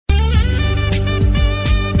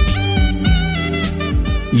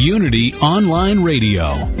Unity Online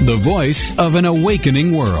Radio, the voice of an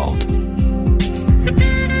awakening world.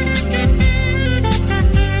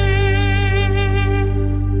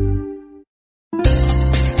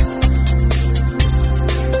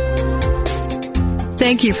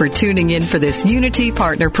 Thank you for tuning in for this Unity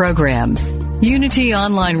Partner Program. Unity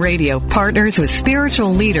Online Radio partners with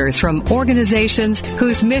spiritual leaders from organizations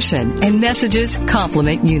whose mission and messages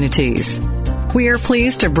complement Unity's. We are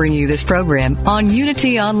pleased to bring you this program on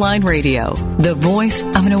Unity Online Radio, the voice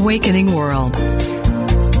of an awakening world.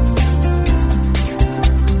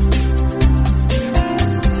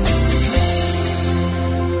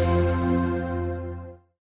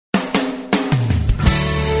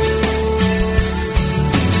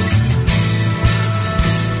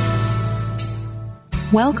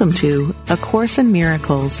 Welcome to A Course in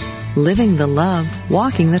Miracles, Living the Love,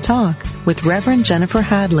 Walking the Talk, with Reverend Jennifer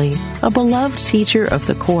Hadley, a beloved teacher of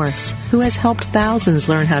the Course who has helped thousands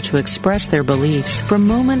learn how to express their beliefs from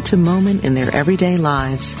moment to moment in their everyday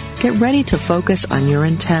lives. Get ready to focus on your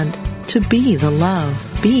intent to be the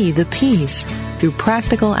love, be the peace, through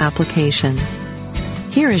practical application.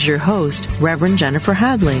 Here is your host, Reverend Jennifer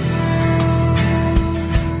Hadley.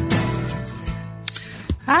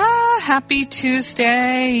 Happy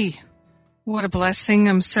Tuesday. What a blessing.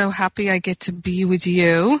 I'm so happy I get to be with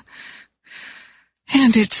you.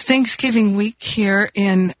 And it's Thanksgiving week here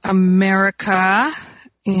in America.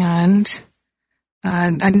 And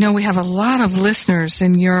I know we have a lot of listeners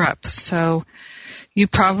in Europe. So you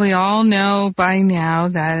probably all know by now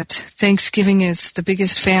that Thanksgiving is the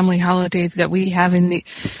biggest family holiday that we have in the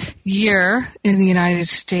year in the United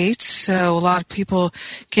States. So a lot of people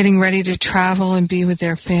getting ready to travel and be with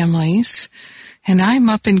their families. And I'm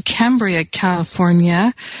up in Cambria,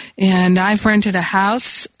 California, and I've rented a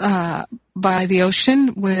house by the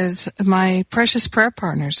ocean with my precious prayer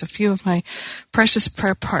partners, a few of my precious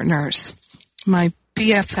prayer partners, my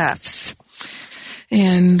BFFs.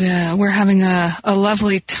 And we're having a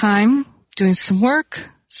lovely time doing some work,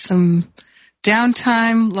 some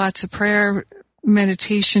downtime, lots of prayer,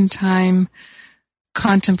 meditation time,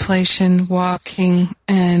 contemplation, walking,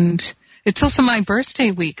 and it's also my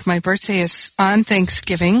birthday week. My birthday is on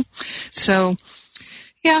Thanksgiving. So,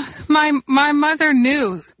 yeah, my mother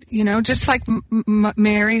knew, just like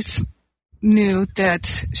Mary's knew that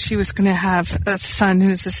she was going to have a son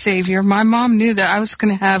who's a savior. My mom knew that I was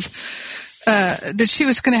going to have that she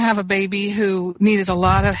was going to have a baby who needed a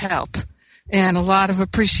lot of help and a lot of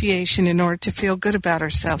appreciation in order to feel good about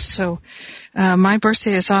herself. So my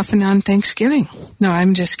birthday is often on Thanksgiving. No,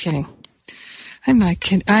 I'm just kidding. I'm not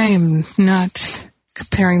kidding. I am not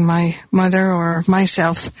comparing my mother or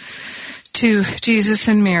myself to Jesus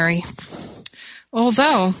and Mary.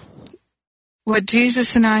 Although what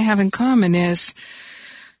Jesus and I have in common is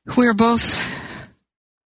we're both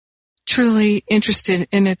truly interested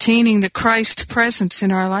in attaining the Christ presence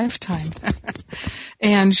in our lifetime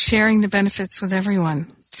and sharing the benefits with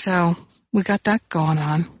everyone. So we got that going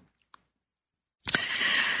on.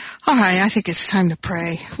 All right, I think it's time to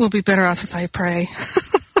pray. We'll be better off if I pray.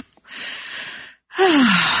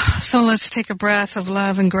 So let's take a breath of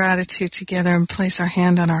love and gratitude together and place our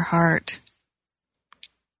hand on our heart.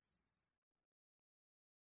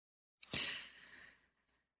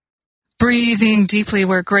 Breathing deeply,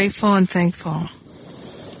 we're grateful and thankful.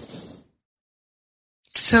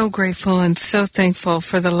 So grateful and so thankful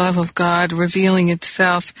for the love of God revealing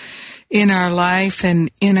itself in our life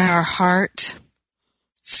and in our heart.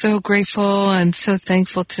 So grateful and so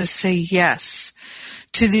thankful to say yes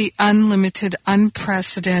to the unlimited,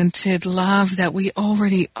 unprecedented love that we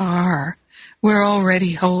already are. We're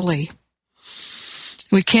already holy.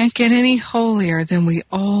 We can't get any holier than we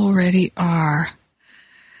already are.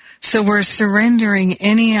 So we're surrendering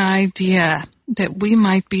any idea that we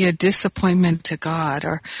might be a disappointment to God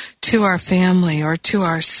or to our family or to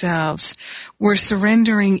ourselves. We're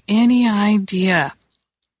surrendering any idea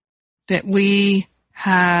that we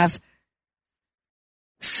have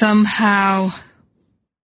somehow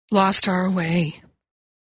lost our way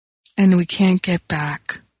and we can't get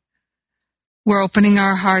back. We're opening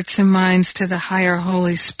our hearts and minds to the higher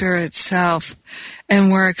Holy Spirit self,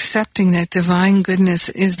 and we're accepting that divine goodness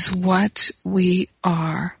is what we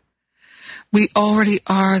are. We already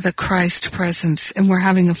are the Christ presence, and we're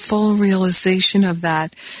having a full realization of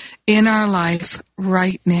that in our life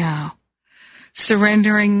right now.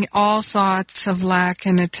 Surrendering all thoughts of lack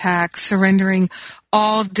and attack, surrendering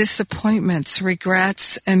all disappointments,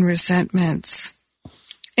 regrets, and resentments.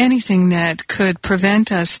 Anything that could prevent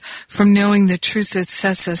us from knowing the truth that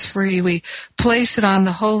sets us free, we place it on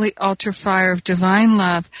the holy altar fire of divine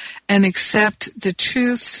love and accept the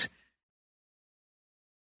truth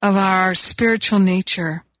of our spiritual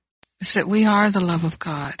nature is that we are the love of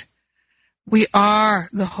God. We are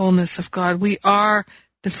the wholeness of God. We are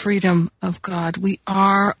the freedom of God. We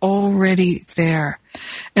are already there.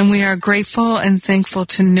 And we are grateful and thankful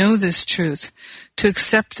to know this truth, to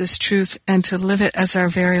accept this truth, and to live it as our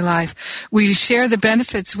very life. We share the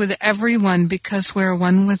benefits with everyone because we're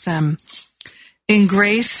one with them. In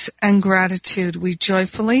grace and gratitude, we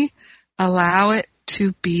joyfully allow it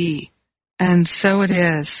to be. And so it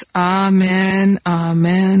is. Amen,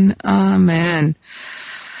 amen, amen.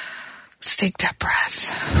 Let's take that breath.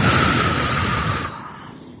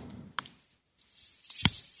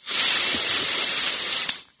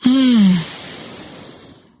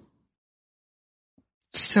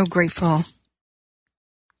 So grateful.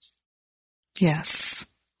 Yes.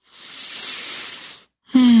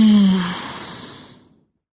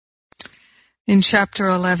 In chapter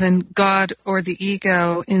 11, God or the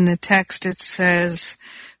ego, in the text it says,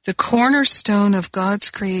 the cornerstone of God's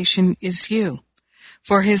creation is you,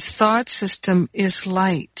 for his thought system is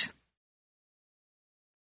light.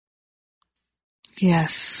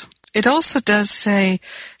 Yes. It also does say,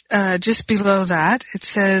 just below that, it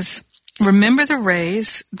says, remember the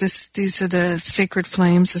rays, these are the sacred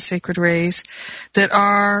flames, the sacred rays, that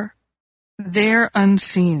are there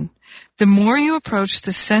unseen. The more you approach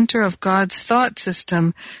the center of God's thought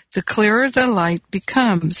system, the clearer the light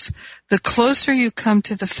becomes. The closer you come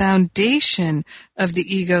to the foundation of the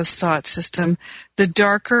ego's thought system, the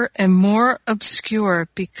darker and more obscure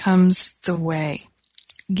becomes the way.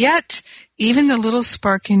 Yet, even the little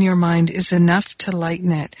spark in your mind is enough to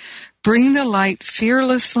lighten it. Bring the light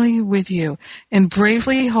fearlessly with you and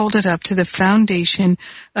bravely hold it up to the foundation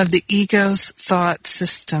of the ego's thought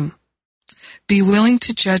system. Be willing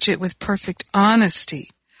to judge it with perfect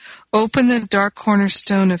honesty. Open the dark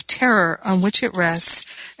cornerstone of terror on which it rests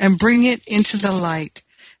and bring it into the light.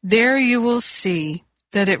 There you will see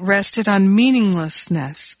that it rested on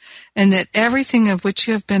meaninglessness and that everything of which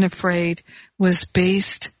you have been afraid was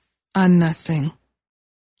based on nothing.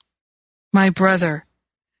 My brother,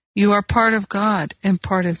 you are part of God and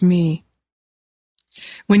part of me.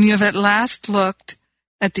 When you have at last looked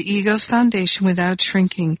at the ego's foundation without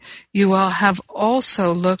shrinking, you will have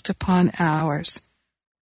also looked upon ours.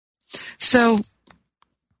 So,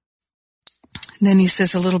 then he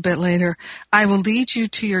says a little bit later, I will lead you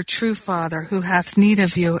to your true Father who hath need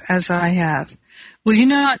of you as I have. Will you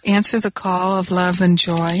not answer the call of love and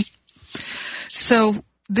joy? So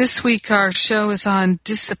this week our show is on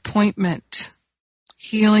disappointment,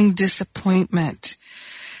 healing disappointment.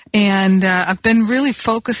 And I've been really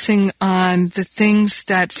focusing on the things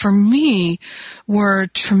that for me were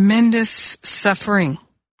tremendous suffering.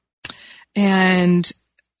 And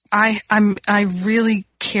I really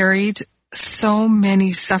carried so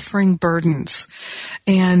many suffering burdens,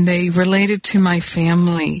 and they related to my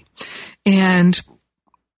family. And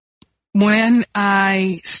when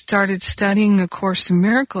I started studying A Course in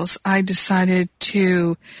Miracles, I decided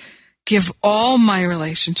to give all my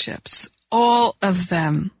relationships, all of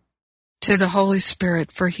them, to the Holy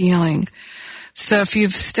Spirit for healing. So if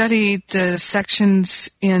you've studied the sections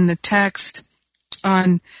in the text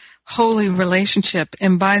on holy relationship,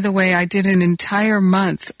 and by the way, I did an entire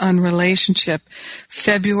month on relationship,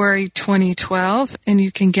 February 2012, and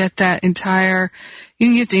you can get the entire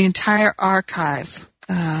archive,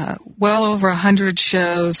 well over 100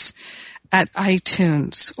 shows at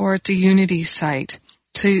iTunes or at the Unity site.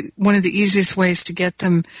 So one of the easiest ways to get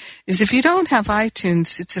them is if you don't have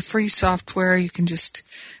iTunes, it's a free software. You can just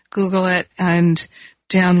Google it and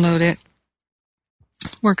download it.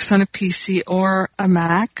 Works on a PC or a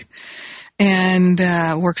Mac, and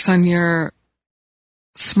works on your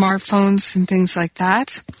smartphones and things like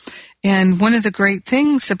that. And one of the great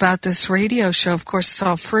things about this radio show, of course, it's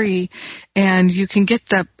all free, and you can get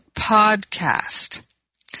the podcast.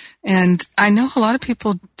 And I know a lot of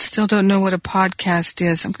people still don't know what a podcast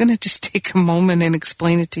is. I'm going to just take a moment and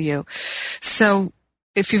explain it to you. So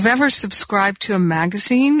if you've ever subscribed to a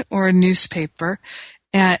magazine or a newspaper,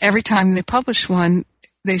 every time they publish one,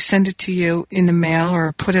 they send it to you in the mail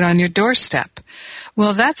or put it on your doorstep.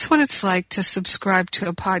 Well, that's what it's like to subscribe to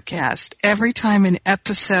a podcast. Every time an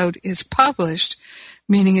episode is published,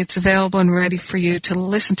 meaning it's available and ready for you to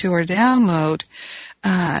listen to or download,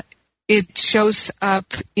 it shows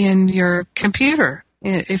up in your computer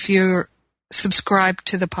if you're subscribed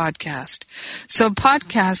to the podcast. So a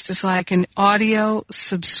podcast is like an audio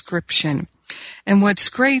subscription. And what's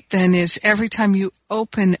great then is every time you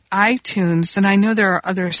open iTunes, and I know there are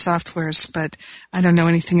other softwares, but I don't know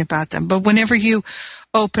anything about them, but whenever you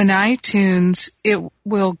open iTunes, it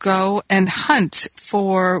will go and hunt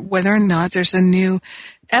for whether or not there's a new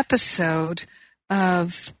episode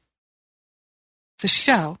of the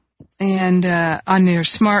show and on your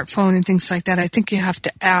smartphone and things like that, I think you have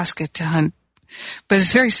to ask it to hunt. But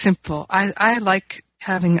it's very simple. I like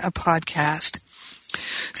having a podcast.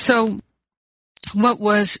 So what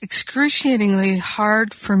was excruciatingly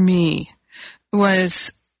hard for me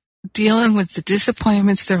was dealing with the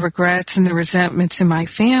disappointments, the regrets, and the resentments in my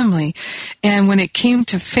family. And when it came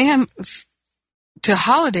to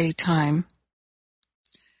holiday time,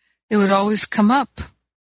 it would always come up.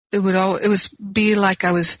 It was be like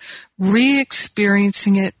I was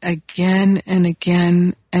re-experiencing it again and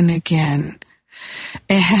again and again.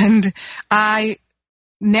 And I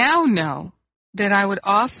now know that I would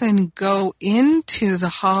often go into the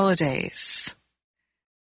holidays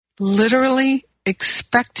literally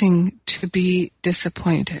expecting to be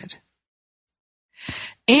disappointed.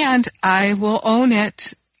 And I will own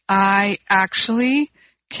it. I actually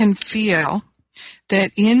can feel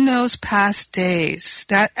that in those past days,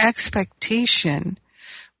 that expectation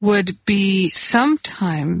would be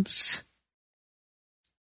sometimes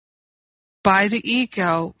by the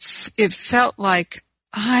ego, it felt like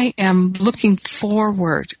I am looking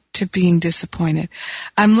forward to being disappointed.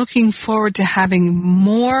 I'm looking forward to having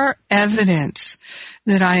more evidence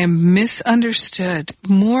that I am misunderstood,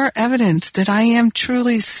 more evidence that I am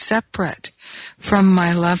truly separate from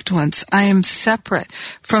my loved ones. I am separate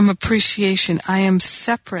from appreciation. I am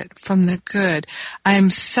separate from the good. I am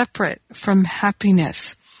separate from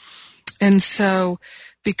happiness. And so,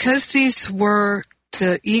 because these were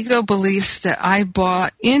the ego beliefs that I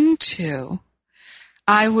bought into,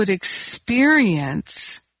 I would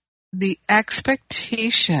experience the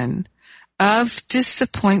expectation of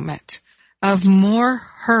disappointment, of more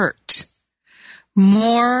hurt,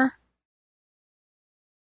 more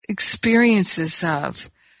experiences of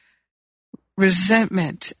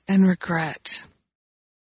resentment and regret.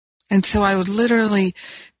 And so I would literally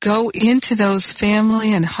go into those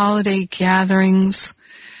family and holiday gatherings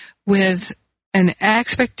with an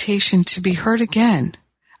expectation to be hurt again.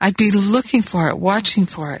 I'd be looking for it, watching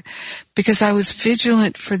for it, because I was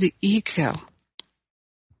vigilant for the ego.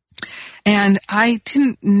 And I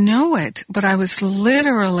didn't know it, but I was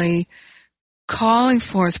literally calling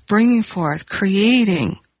forth, bringing forth,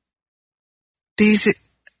 creating these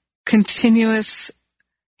continuous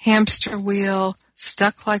hamster wheel,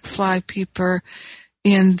 stuck like flypaper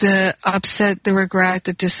in the upset, the regret,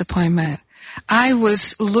 the disappointment. I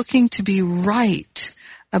was looking to be right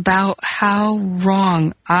about how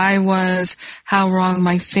wrong I was, how wrong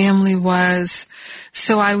my family was.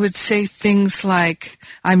 So I would say things like,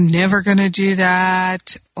 I'm never going to do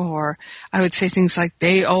that, or I would say things like,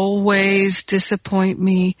 they always disappoint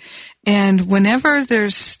me. And whenever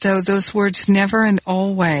there's those words, never and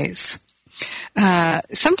always,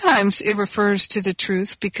 sometimes it refers to the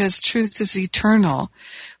truth because truth is eternal.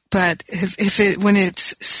 But when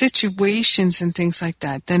it's situations and things like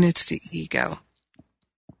that, then it's the ego.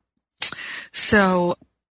 So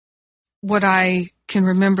what I can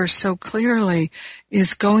remember so clearly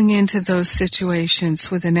is going into those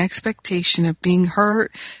situations with an expectation of being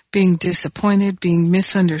hurt, being disappointed, being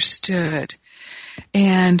misunderstood.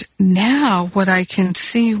 And now what I can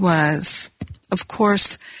see was, of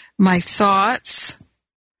course, my thoughts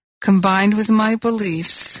combined with my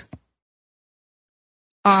beliefs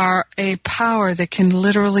are a power that can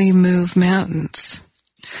literally move mountains.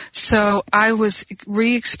 So I was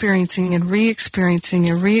re-experiencing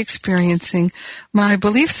my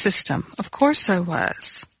belief system. Of course I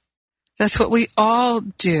was. That's what we all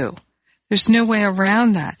do. There's no way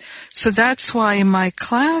around that. So that's why in my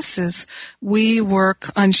classes, we work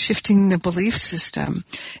on shifting the belief system.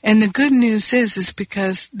 And the good news is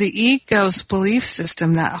because the ego's belief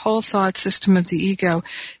system, that whole thought system of the ego,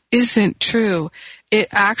 isn't true. It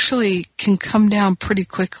actually can come down pretty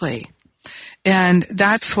quickly. And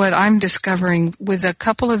that's what I'm discovering with a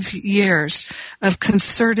couple of years of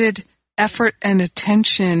concerted effort and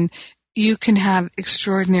attention. You can have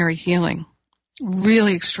extraordinary healing,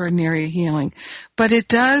 really extraordinary healing. But it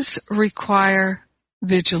does require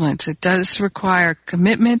vigilance. It does require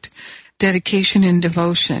commitment, dedication, and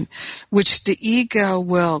devotion, which the ego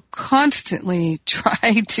will constantly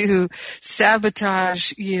try to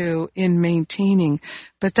sabotage you in maintaining.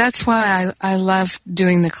 But that's why I love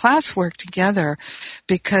doing the class work together,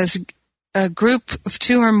 because a group of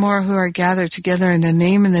two or more who are gathered together in the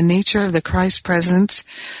name and the nature of the Christ presence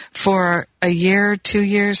for a year, 2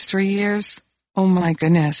 years, 3 years, oh my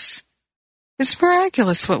goodness. It's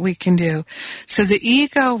miraculous what we can do. So the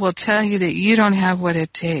ego will tell you that you don't have what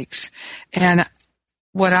it takes. And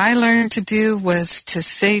what I learned to do was to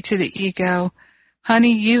say to the ego,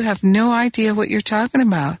 Honey, you have no idea what you're talking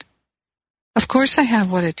about. Of course I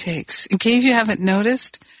have what it takes. In case you haven't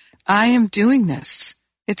noticed, I am doing this.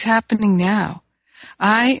 It's happening now.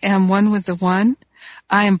 I am one with the One.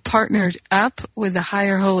 I am partnered up with the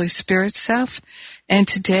higher Holy Spirit self. And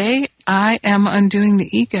today I am undoing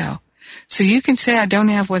the ego. So you can say I don't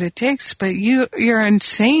have what it takes, but you're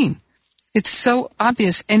insane. It's so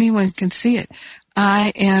obvious. Anyone can see it.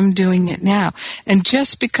 I am doing it now. And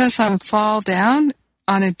just because I fall down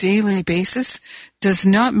on a daily basis does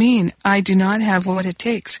not mean I do not have what it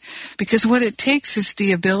takes. Because what it takes is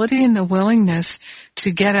the ability and the willingness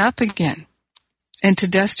to get up again and to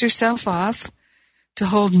dust yourself off, to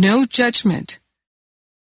hold no judgment.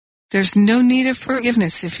 There's no need of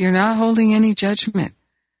forgiveness if you're not holding any judgment.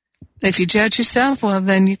 If you judge yourself, well,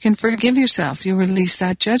 then you can forgive yourself. You release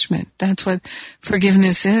that judgment. That's what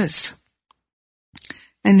forgiveness is.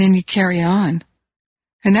 And then you carry on.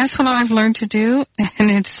 And that's what I've learned to do,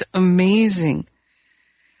 and it's amazing.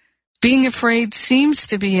 Being afraid seems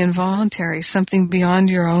to be involuntary, something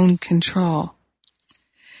beyond your own control.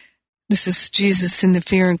 This is Jesus in the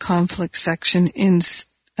Fear and Conflict section in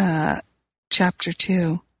chapter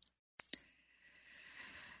 2.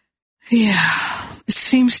 Yeah, it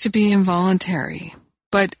seems to be involuntary.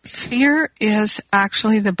 But fear is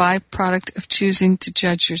actually the byproduct of choosing to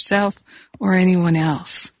judge yourself or anyone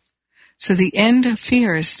else. So the end of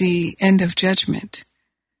fear is the end of judgment.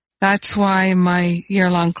 That's why my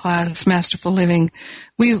year-long class, Masterful Living,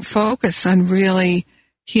 we focus on really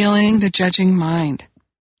healing the judging mind,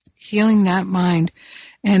 healing that mind.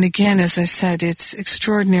 And again, as I said, it's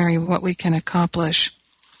extraordinary what we can accomplish.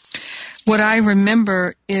 What I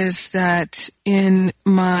remember is that in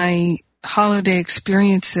my holiday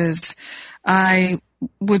experiences, I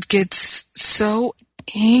would get so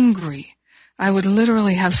angry. I would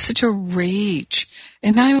literally have such a rage,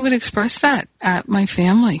 and I would express that at my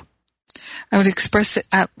family. I would express it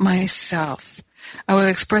at myself. I would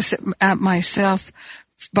express it at myself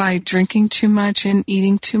by drinking too much and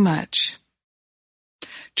eating too much,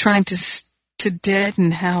 trying to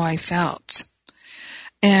deaden how I felt.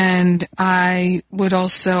 And I would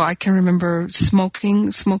also, I can remember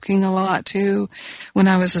smoking a lot too when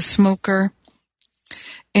I was a smoker.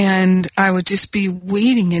 And I would just be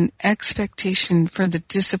waiting in expectation for the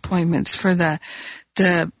disappointments, for the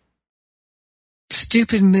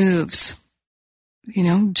stupid moves,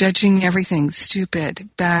 judging everything stupid,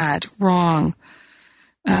 bad, wrong,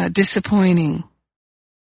 disappointing.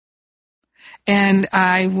 And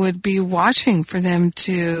I would be watching for them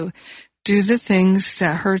to do the things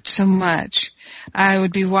that hurt so much. I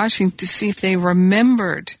would be watching to see if they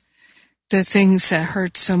remembered the things that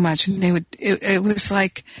hurt so much. And it was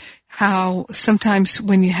like how sometimes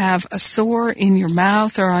when you have a sore in your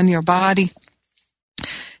mouth or on your body,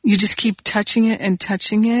 you just keep touching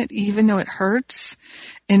it, even though it hurts.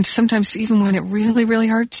 And sometimes even when it really, really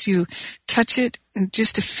hurts, you touch it and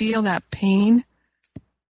just to feel that pain.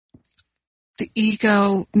 The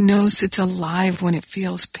ego knows it's alive when it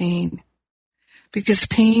feels pain, because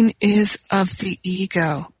pain is of the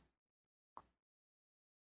ego.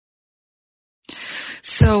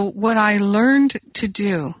 So what I learned to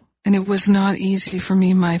do, and it was not easy for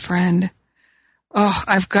me, my friend. Oh,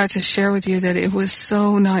 I've got to share with you that it was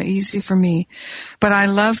so not easy for me. But I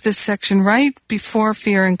love this section right before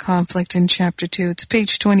Fear and Conflict in chapter 2. It's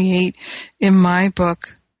page 28 in my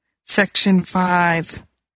book, section 5.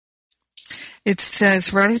 It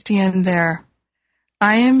says right at the end there,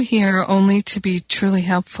 I am here only to be truly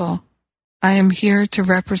helpful. I am here to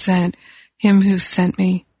represent Him who sent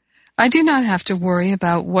me. I do not have to worry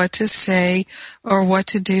about what to say or what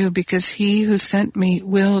to do because He who sent me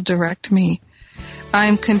will direct me. I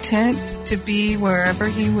am content to be wherever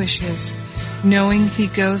He wishes, knowing He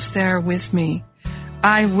goes there with me.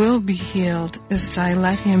 I will be healed as I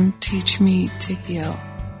let Him teach me to heal.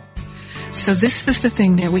 So this is the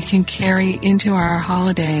thing that we can carry into our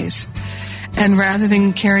holidays. And rather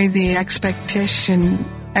than carry the expectation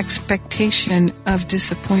of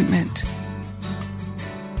disappointment,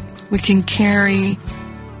 we can carry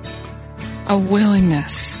a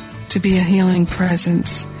willingness to be a healing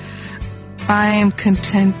presence. I am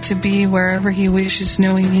content to be wherever He wishes,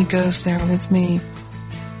 knowing He goes there with me.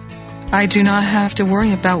 I do not have to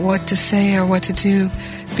worry about what to say or what to do,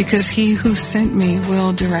 because He who sent me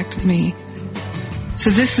will direct me. So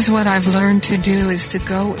this is what I've learned to do, is to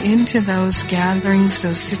go into those gatherings,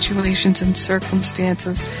 those situations and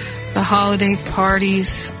circumstances, the holiday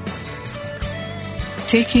parties,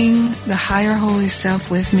 taking the higher Holy Self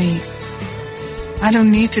with me. I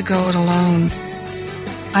don't need to go it alone.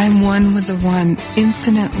 I am one with the One.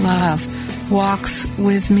 Infinite love walks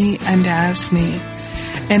with me and as me.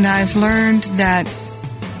 And I've learned that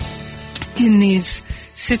in these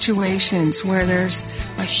situations where there's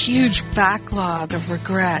a huge backlog of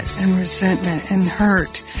regret and resentment and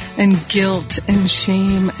hurt and guilt and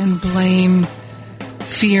shame and blame,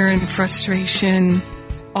 fear and frustration,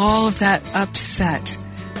 all of that upset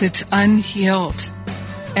that's unhealed,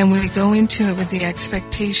 and we go into it with the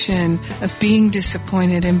expectation of being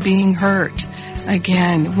disappointed and being hurt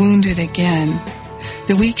again, wounded again,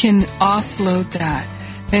 that we can offload that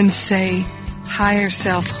and say, higher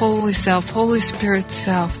self, Holy Spirit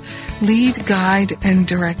self, lead, guide, and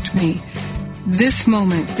direct me. This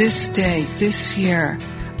moment, this day, this year,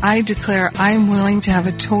 I declare I am willing to have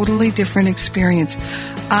a totally different experience.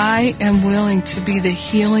 I am willing to be the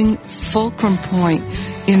healing fulcrum point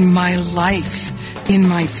in my life, in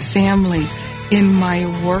my family, in my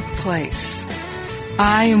workplace.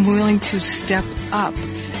 I am willing to step up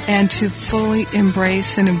and to fully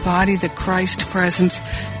embrace and embody the Christ presence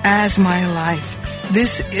as my life.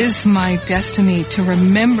 This is my destiny, to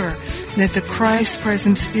remember that the Christ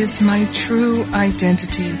presence is my true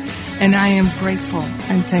identity, and I am grateful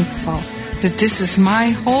and thankful that this is my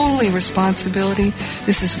holy responsibility.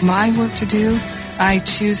 This is my work to do. I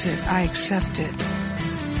choose it. I accept it.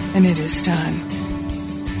 And it is done.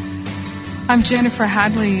 I'm Jennifer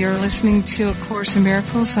Hadley. You're listening to A Course in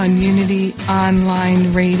Miracles on Unity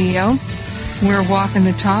Online Radio. We're walking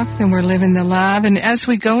the talk and we're living the love. And as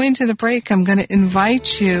we go into the break, I'm going to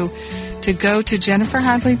invite you to go to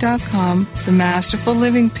jenniferhadley.com, the Masterful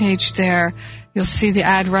Living page there. You'll see the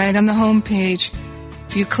ad right on the home page.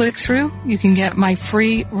 If you click through, you can get my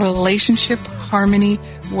free Relationship Harmony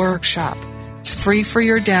Workshop. It's free for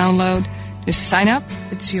your download. Just sign up.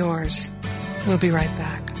 It's yours. We'll be right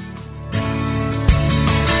back.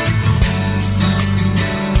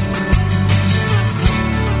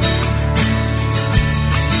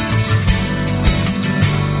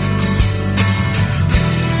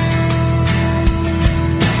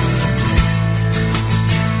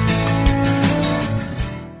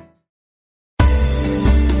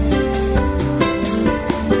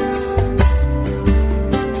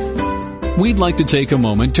 We'd like to take a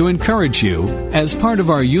moment to encourage you, as part of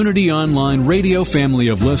our Unity Online Radio family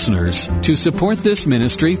of listeners, to support this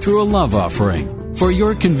ministry through a love offering. For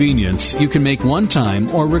your convenience, you can make one-time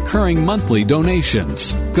or recurring monthly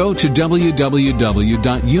donations. Go to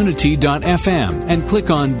www.unity.fm and click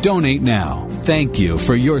on Donate Now. Thank you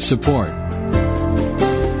for your support.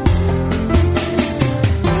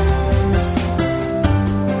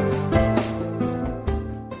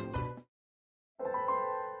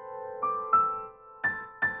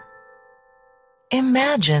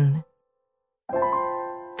 Imagine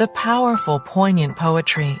the powerful, poignant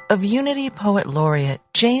poetry of Unity Poet Laureate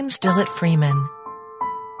James Dillett Freeman,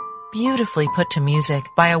 beautifully put to music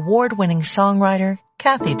by award-winning songwriter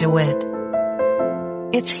Kathy DeWitt.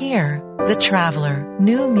 It's here, The Traveler,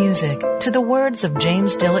 new music to the words of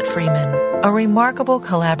James Dillett Freeman, a remarkable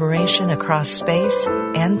collaboration across space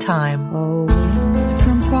and time. Oh, wind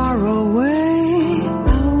from far away,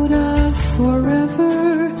 out of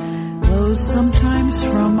forever, blows sometimes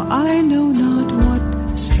from I know not what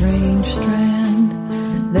strange strand.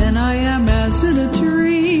 Then I am as in a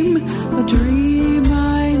dream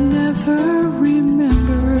I never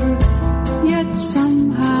remember, yet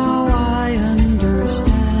somehow I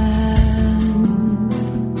understand.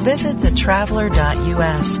 Visit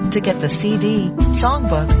thetraveler.us to get the CD,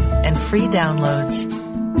 songbook, and free downloads.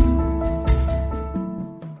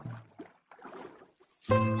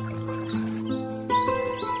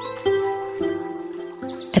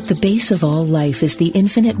 At the base of all life is the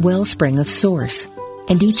infinite wellspring of Source,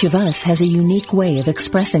 and each of us has a unique way of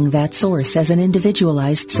expressing that Source as an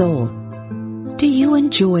individualized soul. Do you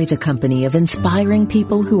enjoy the company of inspiring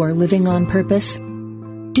people who are living on purpose?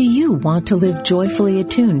 Do you want to live joyfully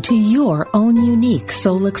attuned to your own unique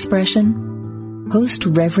soul expression? Host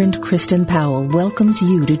Reverend Kristen Powell welcomes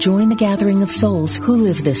you to join the gathering of souls who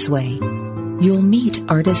live this way. You'll meet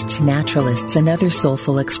artists, naturalists, and other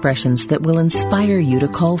soulful expressions that will inspire you to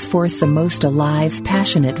call forth the most alive,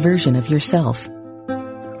 passionate version of yourself.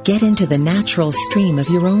 Get into the natural stream of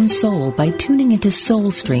your own soul by tuning into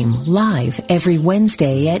Soulstream live every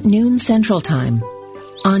Wednesday at noon Central Time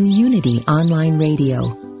on Unity Online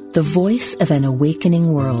Radio, the voice of an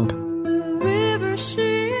awakening world.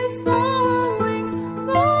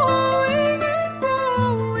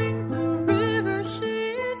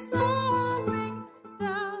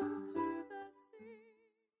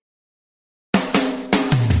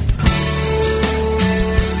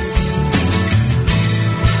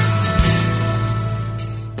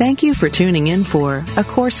 Thank you for tuning in for A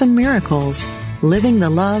Course in Miracles, Living the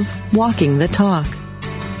Love, Walking the Talk.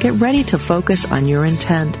 Get ready to focus on your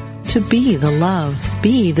intent to be the love,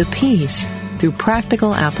 be the peace through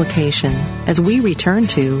practical application as we return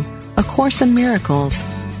to A Course in Miracles,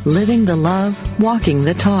 Living the Love, Walking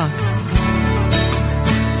the Talk.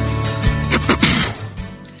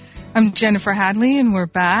 I'm Jennifer Hadley, and we're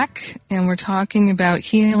back, and we're talking about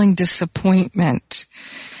healing disappointment.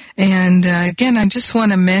 And again, I just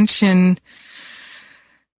want to mention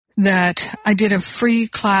that I did a free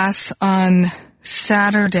class on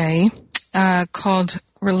Saturday called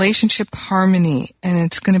Relationship Harmony, and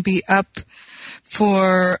it's going to be up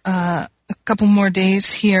for a couple more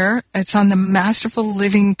days here. It's on the Masterful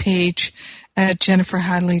Living page at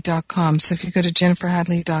jenniferhadley.com. So if you go to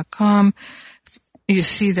jenniferhadley.com, you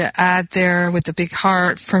see the ad there with the big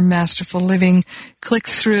heart for Masterful Living. Click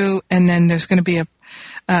through, and then there's going to be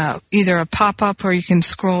either a pop-up, or you can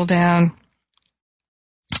scroll down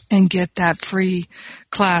and get that free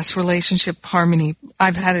class, Relationship Harmony.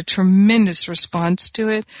 I've had a tremendous response to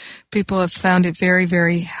it. People have found it very,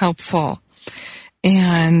 very helpful.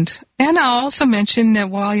 And I'll also mention that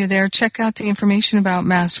while you're there, check out the information about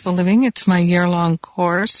Masterful Living. It's my year-long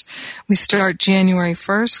course. We start January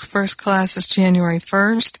 1st. First class is January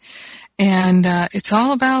 1st. And it's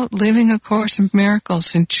all about living A Course in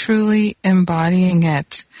Miracles and truly embodying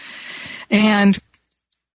it. And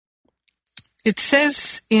it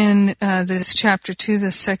says in this chapter 2,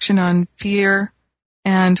 the section on fear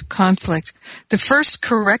and conflict, the first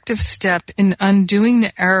corrective step in undoing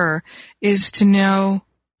the error is to know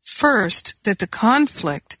first that the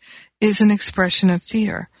conflict is an expression of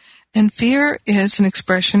fear. And fear is an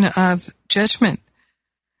expression of judgment.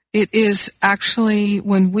 It is actually,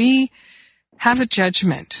 when we have a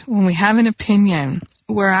judgment, when we have an opinion,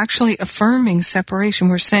 we're actually affirming separation.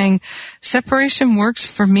 We're saying separation works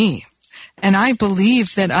for me. And I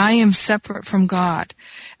believe that I am separate from God.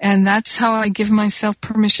 And that's how I give myself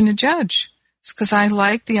permission to judge. It's because I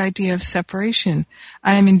like the idea of separation.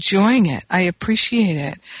 I am enjoying it. I appreciate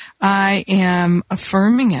it. I am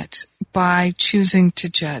affirming it by choosing to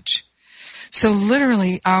judge. So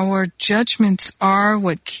literally, our judgments are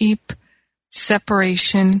what keep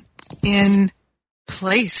separation in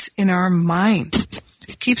place in our mind.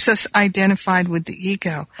 It keeps us identified with the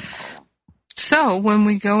ego. So when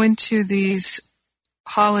we go into these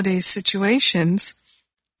holiday situations,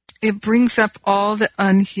 it brings up all the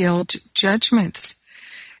unhealed judgments.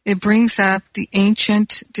 It brings up the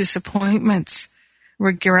ancient disappointments,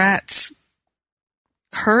 regrets,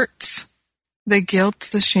 hurts, the guilt,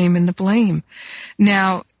 the shame, and the blame.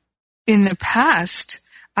 Now, in the past,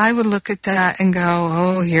 I would look at that and go,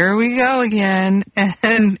 oh, here we go again,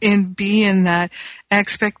 and be in that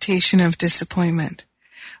expectation of disappointment.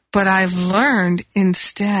 But I've learned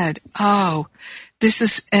instead, oh, this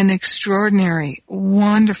is an extraordinary,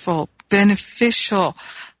 wonderful, beneficial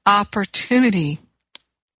opportunity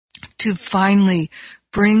to finally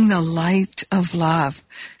bring the light of love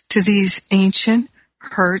to these ancient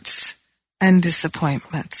hurts and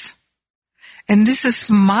disappointments. And this is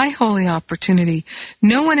my holy opportunity.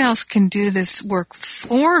 No one else can do this work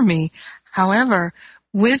for me. However,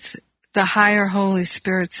 with the higher Holy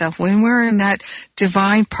Spirit self, when we're in that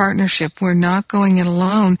divine partnership, we're not going it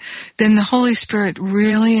alone, then the Holy Spirit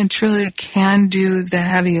really and truly can do the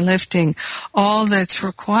heavy lifting. All that's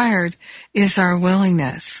required is our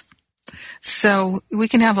willingness. So we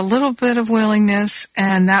can have a little bit of willingness,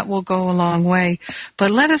 and that will go a long way.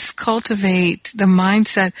 But let us cultivate the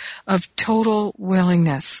mindset of total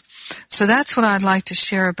willingness. So that's what I'd like to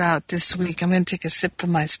share about this week. I'm going to take a sip of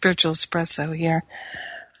my spiritual espresso here.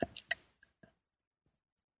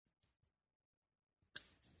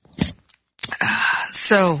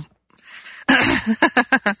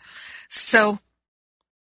 So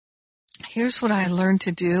here's what I learned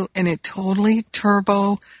to do, and it totally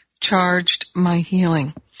turbocharged my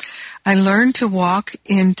healing. I learned to walk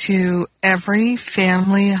into every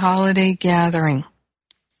family holiday gathering,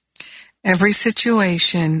 every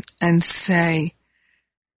situation, and say,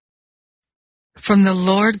 from the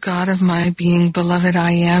Lord God of my being, beloved,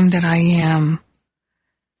 I am that I am.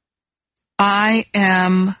 I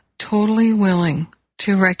am totally willing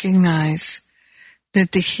to recognize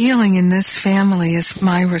that the healing in this family is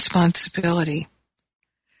my responsibility.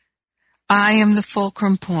 I am the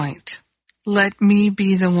fulcrum point. Let me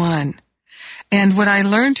be the one. And what I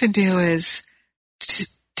learned to do is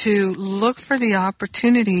to look for the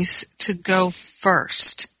opportunities to go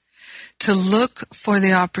first, to look for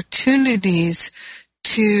the opportunities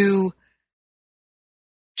to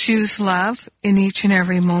choose love in each and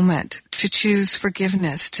every moment, to choose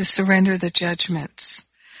forgiveness, to surrender the judgments.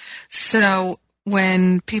 So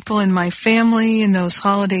when people in my family, in those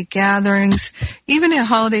holiday gatherings, even at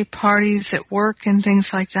holiday parties at work and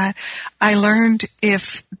things like that, I learned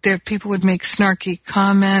if people would make snarky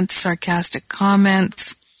comments, sarcastic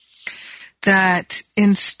comments, that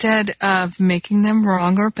instead of making them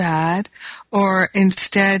wrong or bad, or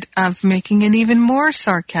instead of making an even more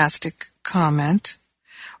sarcastic comment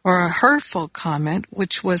or a hurtful comment,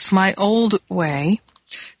 which was my old way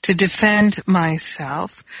to defend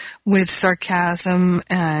myself with sarcasm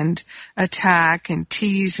and attack and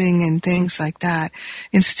teasing and things like that,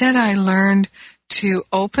 instead I learned to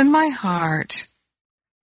open my heart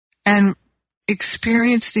and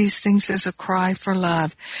experience these things as a cry for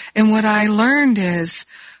love. And what I learned is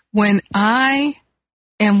when I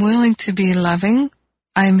am willing to be loving,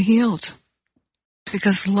 I am healed,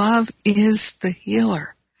 because love is the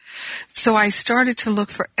healer. So I started to look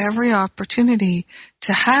for every opportunity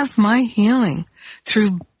to have my healing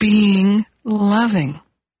through being loving.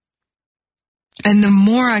 And the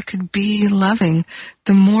more I could be loving,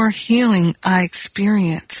 the more healing I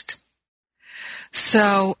experienced.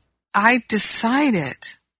 So I decided,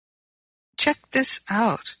 check this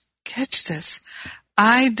out, catch this,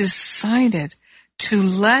 I decided to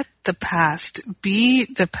let the past be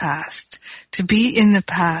the past, to be in the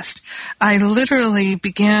past. I literally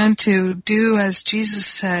began to do as Jesus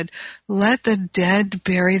said, let the dead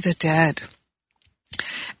bury the dead.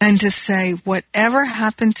 And to say, whatever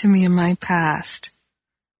happened to me in my past,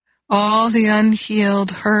 all the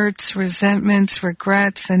unhealed hurts, resentments,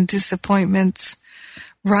 regrets, and disappointments,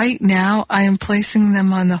 right now I am placing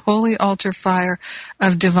them on the holy altar fire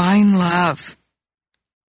of divine love.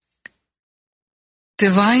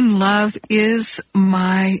 Divine love is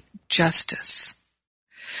my justice.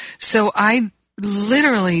 So I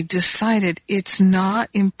literally decided it's not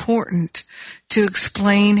important to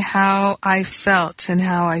explain how I felt and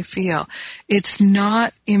how I feel. It's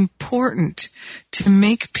not important to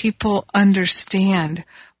make people understand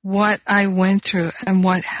what I went through and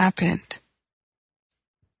what happened.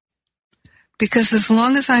 Because as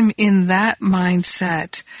long as I'm in that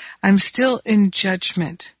mindset, I'm still in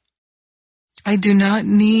judgment. I do not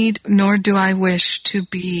need, nor do I wish to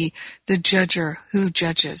be the judger who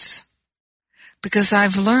judges. Because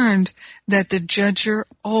I've learned that the judger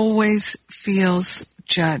always feels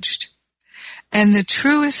judged. And the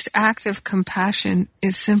truest act of compassion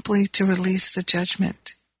is simply to release the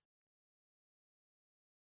judgment.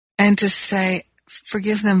 And to say,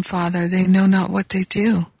 forgive them, Father, they know not what they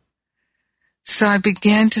do. So I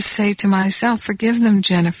began to say to myself, forgive them,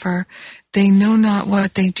 Jennifer, they know not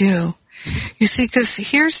what they do. You see, because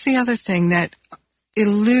here's the other thing that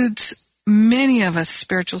eludes many of us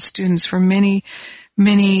spiritual students for many,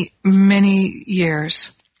 many, many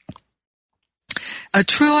years. A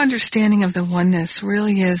true understanding of the oneness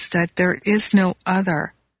really is that there is no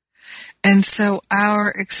other. And so our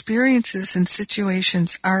experiences and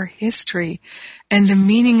situations, our history, and the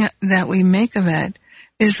meaning that we make of it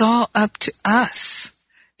is all up to us.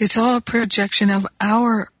 It's all a projection of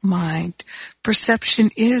our mind. Perception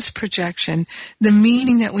is projection. The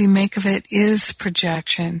meaning that we make of it is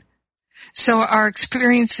projection. So our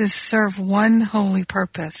experiences serve one holy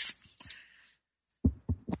purpose.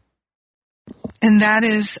 And that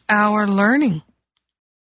is our learning.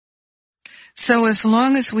 So as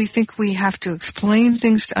long as we think we have to explain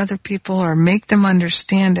things to other people or make them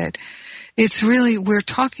understand it, it's really, we're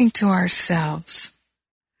talking to ourselves.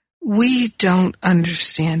 We don't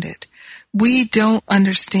understand it. We don't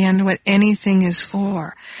understand what anything is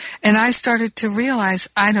for. And I started to realize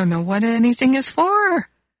I don't know what anything is for.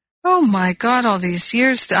 Oh my God, all these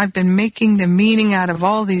years I've been making the meaning out of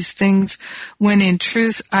all these things when in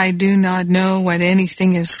truth I do not know what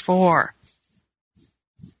anything is for.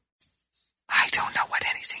 I don't know what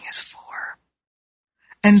anything is for.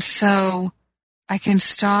 And so I can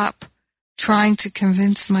stop trying to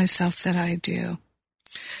convince myself that I do.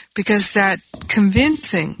 Because that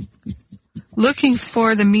convincing, looking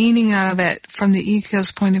for the meaning of it from the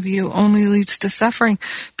ego's point of view only leads to suffering,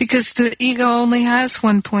 because the ego only has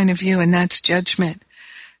one point of view, and that's judgment.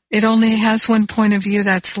 It only has one point of view,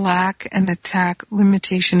 that's lack and attack,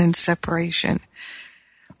 limitation and separation.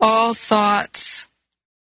 All thoughts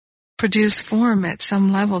produce form at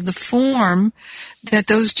some level. The form that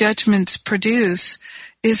those judgments produce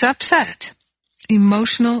is upset,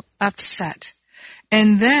 emotional upset.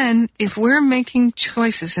 And then if we're making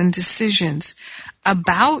choices and decisions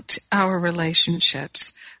about our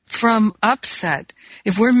relationships from upset,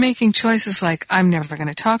 if we're making choices like, I'm never going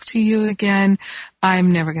to talk to you again, I'm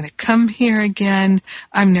never going to come here again,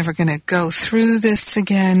 I'm never going to go through this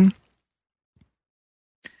again,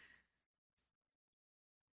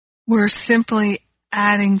 we're simply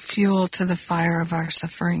adding fuel to the fire of our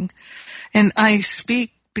suffering. And I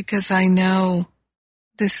speak because I know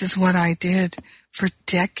this is what I did for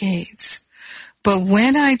decades. But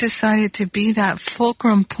when I decided to be that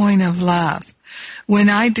fulcrum point of love, when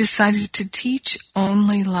I decided to teach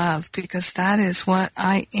only love, because that is what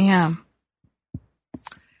I am,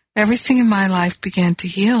 everything in my life began to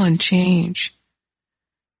heal and change.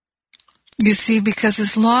 You see, because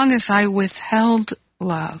as long as I withheld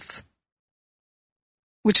love,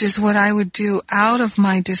 which is what I would do out of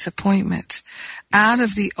my disappointments, out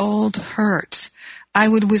of the old hurts, I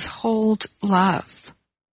would withhold love.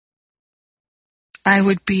 I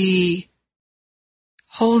would be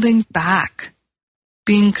holding back,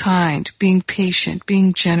 being kind, being patient,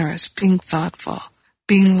 being generous, being thoughtful,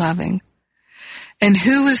 being loving. And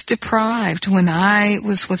who was deprived when I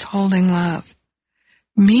was withholding love?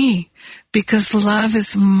 Me, because love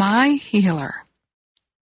is my healer.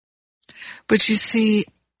 But you see,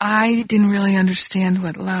 I didn't really understand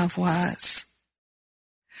what love was,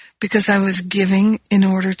 because I was giving in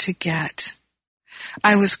order to get.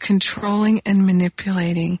 I was controlling and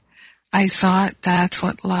manipulating. I thought that's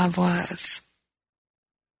what love was.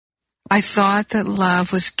 I thought that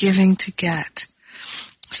love was giving to get.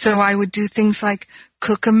 So I would do things like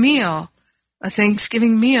cook a meal, a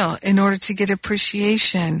Thanksgiving meal, in order to get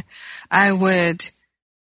appreciation. I would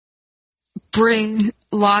bring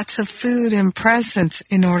lots of food and presents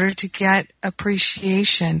in order to get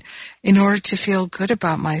appreciation, in order to feel good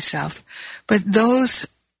about myself. But those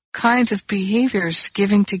kinds of behaviors,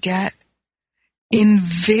 giving to get,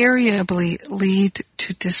 invariably lead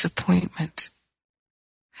to disappointment.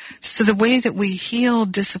 So the way that we heal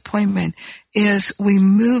disappointment is we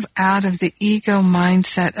move out of the ego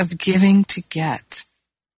mindset of giving to get.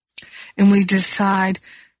 And we decide,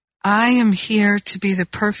 I am here to be the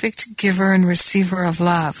perfect giver and receiver of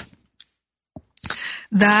love.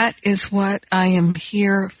 That is what I am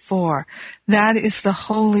here for. That is the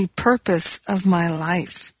holy purpose of my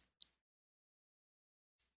life.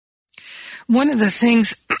 One of the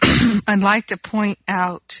things I'd like to point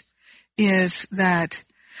out is that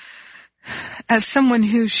as someone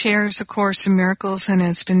who shares A Course in Miracles and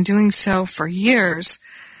has been doing so for years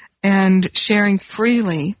and sharing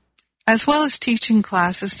freely, as well as teaching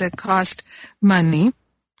classes that cost money,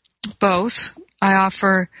 both. I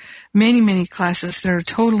offer many, many classes that are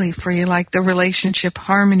totally free, like the Relationship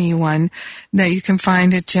Harmony one that you can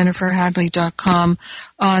find at jenniferhadley.com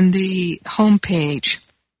on the homepage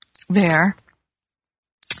there,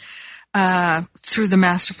 through the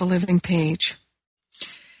Masterful Living page.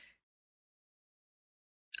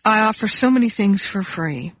 I offer so many things for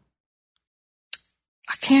free.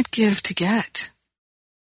 I can't give to get.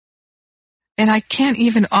 And I can't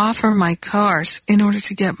even offer my course in order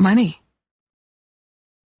to get money.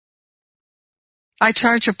 I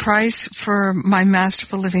charge a price for my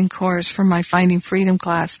Masterful Living course, for my Finding Freedom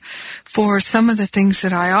class, for some of the things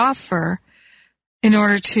that I offer in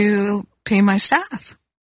order to pay my staff.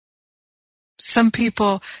 Some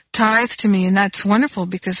people tithe to me, and that's wonderful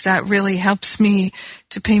because that really helps me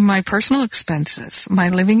to pay my personal expenses, my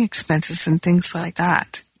living expenses and things like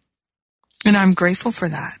that. And I'm grateful for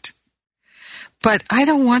that. But I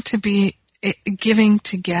don't want to be giving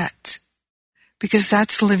to get, because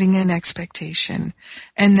that's living in expectation,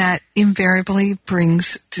 and that invariably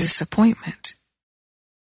brings disappointment.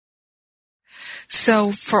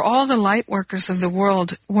 So for all the light workers of the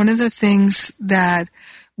world, one of the things that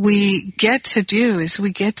we get to do is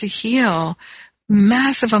we get to heal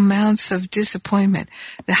massive amounts of disappointment,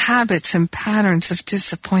 the habits and patterns of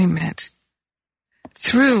disappointment,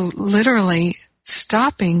 through literally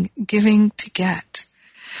stopping giving to get.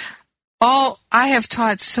 I have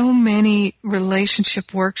taught so many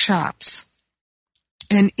relationship workshops,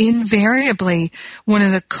 and invariably one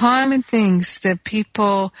of the common things that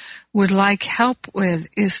people would like help with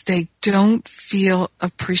is they don't feel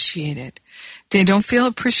appreciated. They don't feel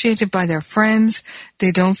appreciated by their friends,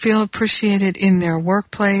 they don't feel appreciated in their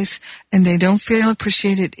workplace, and they don't feel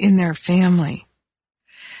appreciated in their family.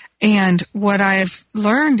 And what I've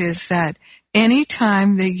learned is that any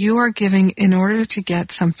time that you are giving in order to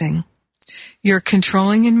get something, you're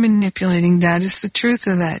controlling and manipulating. That is the truth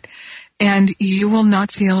of it. And you will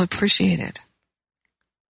not feel appreciated.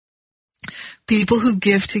 People who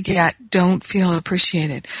give to get don't feel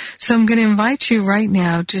appreciated. So I'm going to invite you right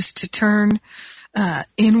now just to turn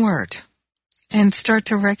inward and start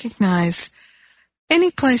to recognize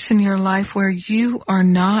any place in your life where you are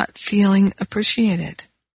not feeling appreciated.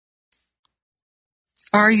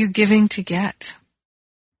 Are you giving to get?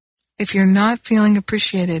 If you're not feeling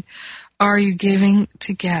appreciated, are you giving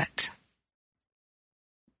to get?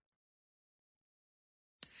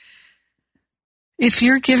 If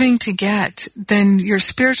you're giving to get, then your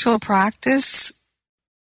spiritual practice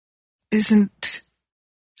isn't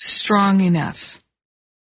strong enough.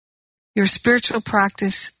 Your spiritual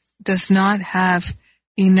practice does not have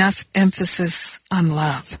enough emphasis on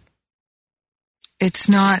love. It's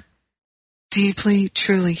not deeply,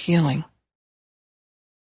 truly healing.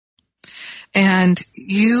 And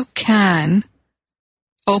you can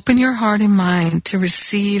open your heart and mind to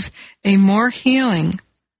receive a more healing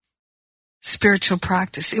spiritual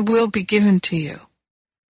practice. It will be given to you.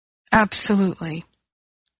 Absolutely.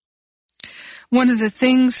 One of the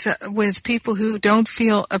things with people who don't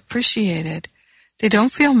feel appreciated, they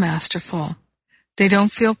don't feel masterful. They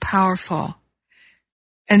don't feel powerful.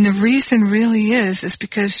 And the reason really is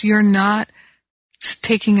because you're not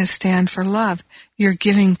taking a stand for love. You're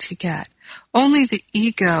giving to get. Only the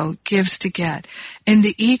ego gives to get. And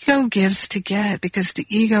the ego gives to get because the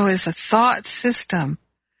ego is a thought system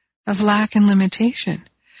of lack and limitation.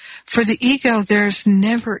 For the ego, there's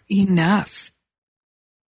never enough.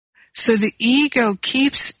 So the ego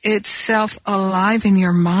keeps itself alive in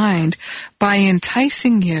your mind by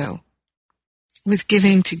enticing you with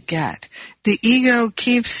giving to get. The ego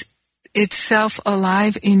keeps itself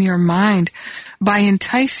alive in your mind by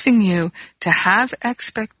enticing you to have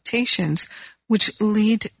expectations which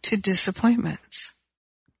lead to disappointments.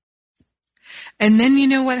 And then you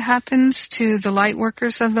know what happens to the light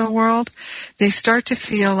workers of the world? They start to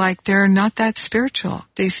feel like they're not that spiritual.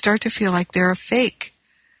 They start to feel like they're a fake.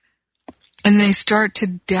 And they start to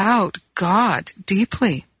doubt God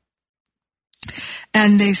deeply.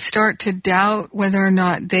 And they start to doubt whether or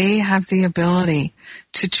not they have the ability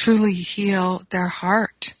to truly heal their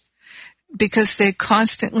heart, because they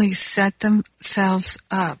constantly set themselves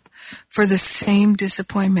up for the same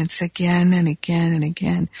disappointments again and again and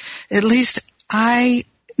again. At least I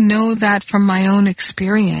know that from my own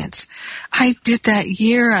experience. I did that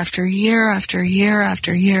year after year after year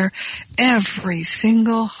after year, every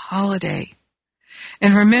single holiday.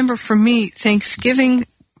 And remember, for me, Thanksgiving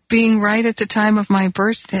being right at the time of my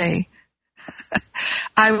birthday,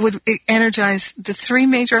 I would energize the three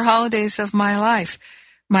major holidays of my life: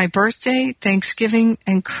 my birthday, Thanksgiving,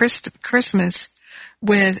 and Christmas,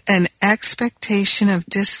 with an expectation of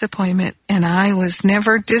disappointment. And I was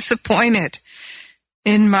never disappointed.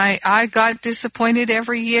 I got disappointed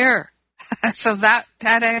every year. So that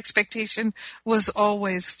expectation was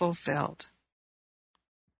always fulfilled.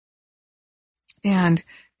 And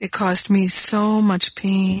it caused me so much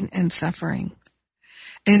pain and suffering.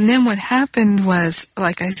 And then what happened was,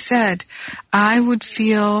 like I said, I would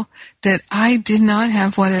feel that I did not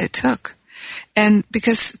have what it took. And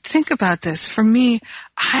because think about this, for me,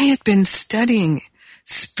 I had been studying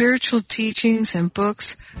spiritual teachings and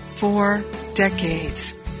books for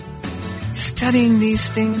decades. Studying these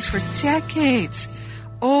things for decades,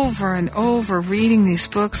 over and over, reading these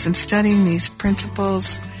books and studying these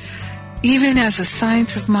principles. Even as a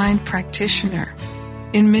science of mind practitioner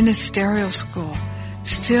in ministerial school,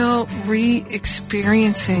 still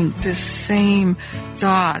re-experiencing the same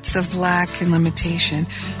thoughts of lack and limitation,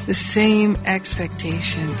 the same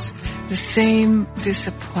expectations, the same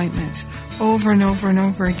disappointments over and over and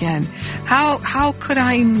over again. How could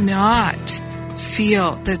I not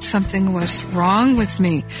feel that something was wrong with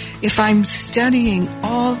me if I'm studying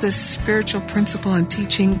all this spiritual principle and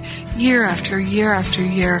teaching year after year after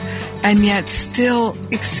year, and yet still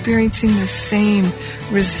experiencing the same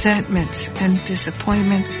resentments and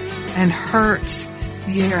disappointments and hurts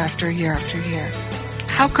year after year after year?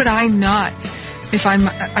 How could I not, if I'm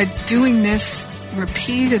doing this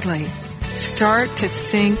repeatedly, start to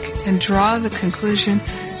think and draw the conclusion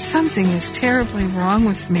something is terribly wrong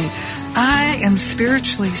with me? I am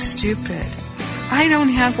spiritually stupid. I don't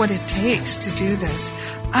have what it takes to do this.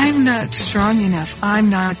 I'm not strong enough. I'm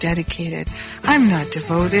not dedicated. I'm not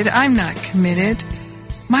devoted. I'm not committed.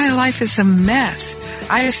 My life is a mess.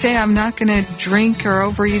 I say I'm not going to drink or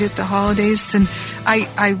overeat at the holidays, and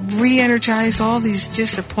I re-energize all these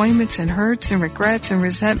disappointments and hurts and regrets and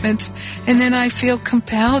resentments, and then I feel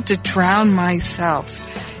compelled to drown myself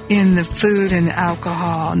in the food and the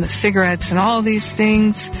alcohol and the cigarettes and all these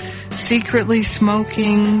things, secretly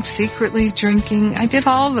smoking, secretly drinking. I did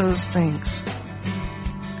all those things.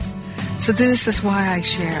 So this is why I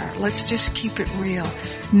share. Let's just keep it real.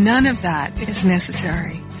 None of that is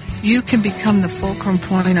necessary. You can become the fulcrum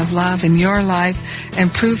point of love in your life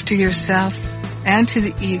and prove to yourself and to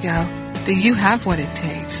the ego that you have what it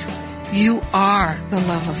takes. You are the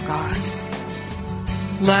love of God.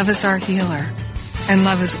 Love is our healer, and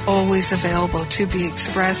love is always available to be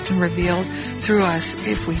expressed and revealed through us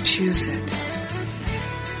if we choose it.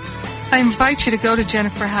 I invite you to go to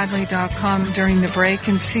jenniferhadley.com during the break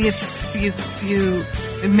and see if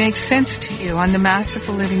it makes sense to you on the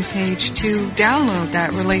Masterful Living page to download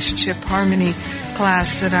that relationship harmony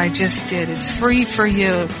class that I just did. It's free for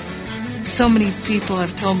you. So many people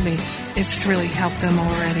have told me it's really helped them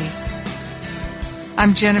already.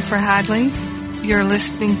 I'm Jennifer Hadley. You're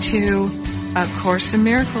listening to A Course in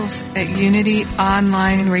Miracles at Unity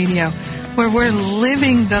Online Radio, where we're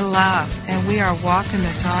living the love and we are walking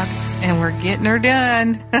the talk and we're getting her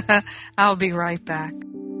done. I'll be right back.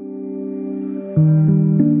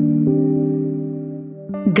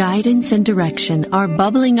 Guidance and direction are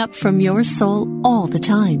bubbling up from your soul all the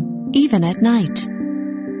time, even at night.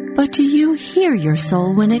 But do you hear your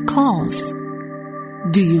soul when it calls?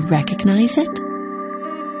 Do you recognize it?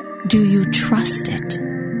 Do you trust it?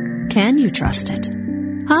 Can you trust it?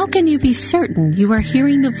 How can you be certain you are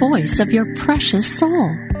hearing the voice of your precious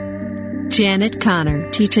soul? Janet Conner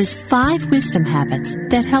teaches 5 wisdom habits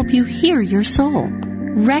that help you hear your soul,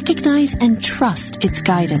 recognize and trust its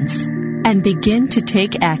guidance, and begin to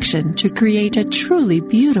take action to create a truly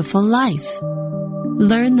beautiful life.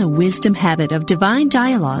 Learn the wisdom habit of divine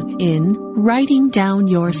dialogue in Writing Down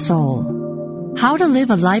Your Soul. How to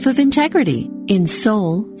live a life of integrity in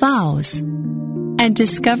Soul Vows. And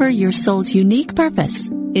discover your soul's unique purpose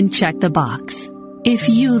in Check the Box. If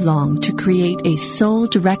you long to create a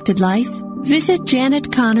soul-directed life, visit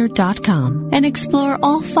janetconner.com and explore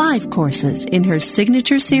all 5 courses in her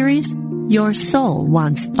signature series, Your Soul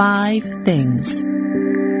Wants 5 Things.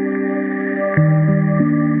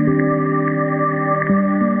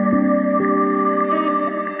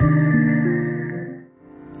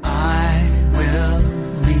 I will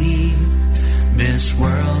leave this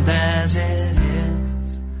world as it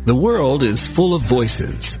is. The world is full of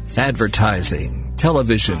voices, advertising,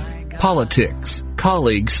 television, politics,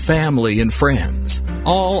 colleagues, family, and friends.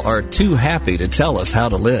 All are too happy to tell us how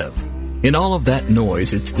to live. In all of that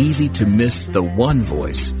noise, it's easy to miss the one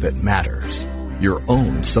voice that matters, your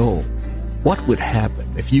own soul. What would happen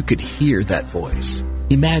if you could hear that voice?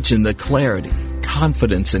 Imagine the clarity,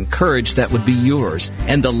 confidence, and courage that would be yours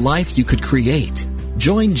and the life you could create.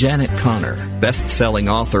 Join Janet Conner, best-selling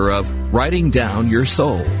author of Writing Down Your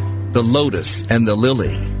Soul, The Lotus and the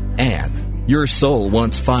Lily, and Your Soul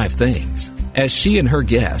Wants 5 Things, as she and her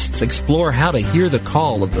guests explore how to hear the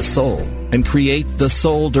call of the soul and create the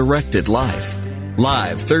soul-directed life.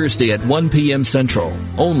 Live Thursday at 1 p.m. Central,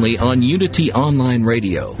 only on Unity Online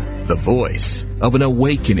Radio, the voice of an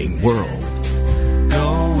awakening world.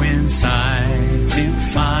 Go inside to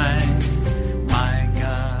find my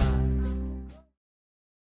God.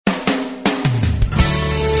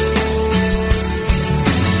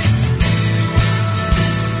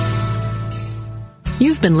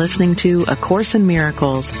 You've been listening to A Course in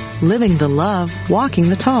Miracles, Living the Love, Walking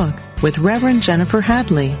the Talk, with Reverend Jennifer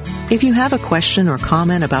Hadley. If you have a question or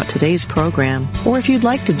comment about today's program, or if you'd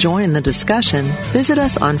like to join in the discussion, visit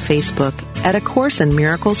us on Facebook at A Course in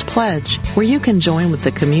Miracles Pledge, where you can join with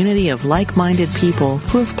the community of like-minded people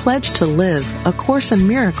who have pledged to live A Course in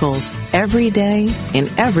Miracles every day in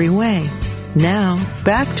every way. Now,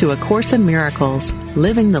 back to A Course in Miracles,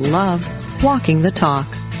 Living the Love, Walking the Talk.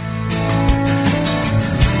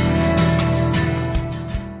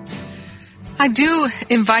 I do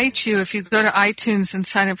invite you, if you go to iTunes and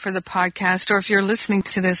sign up for the podcast, or if you're listening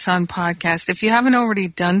to this on podcast, if you haven't already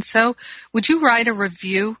done so, would you write a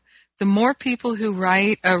review? The more people who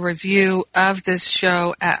write a review of this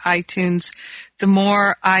show at iTunes, the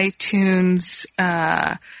more iTunes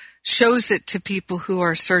shows it to people who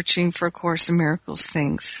are searching for Course in Miracles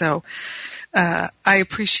things. So I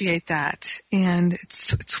appreciate that, and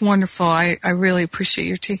it's wonderful. I really appreciate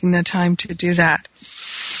you taking the time to do that.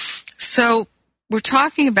 So we're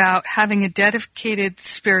talking about having a dedicated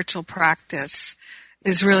spiritual practice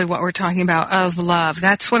is really what we're talking about, of love.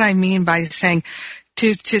 That's what I mean by saying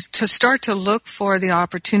to start to look for the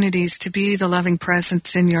opportunities to be the loving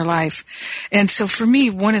presence in your life. And so for me,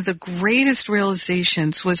 one of the greatest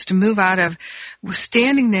realizations was to move out of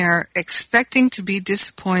standing there expecting to be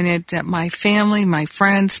disappointed that my family, my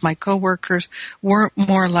friends, my coworkers weren't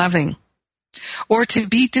more loving, or to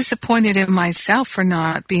be disappointed in myself for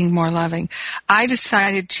not being more loving. I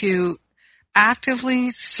decided to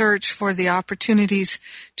actively search for the opportunities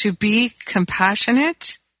to be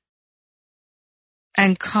compassionate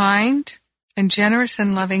and kind and generous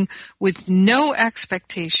and loving with no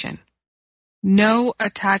expectation, no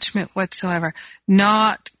attachment whatsoever,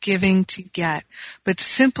 not giving to get, but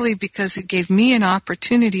simply because it gave me an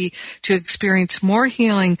opportunity to experience more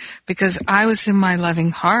healing because I was in my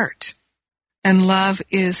loving heart. And love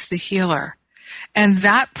is the healer. And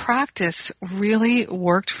that practice really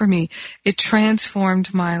worked for me. It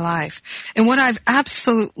transformed my life. And what I've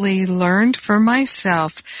absolutely learned for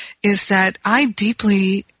myself is that I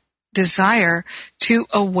deeply desire to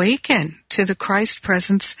awaken to the Christ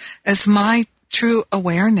presence as my true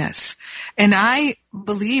awareness. And I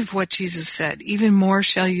believe what Jesus said, even more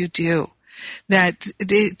shall you do, that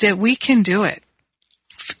we can do it,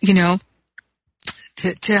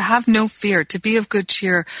 to have no fear, to be of good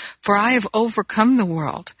cheer, for I have overcome the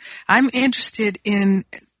world. I'm interested in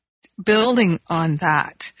building on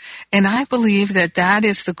that. And I believe that that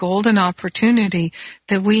is the golden opportunity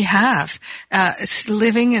that we have,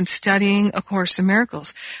 living and studying A Course in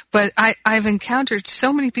Miracles. But I've encountered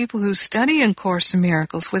so many people who study A Course in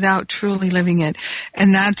Miracles without truly living it.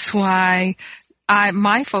 And that's why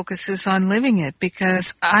my focus is on living it,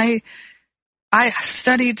 because I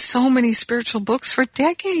studied so many spiritual books for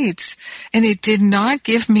decades, and it did not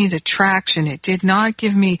give me the traction. It did not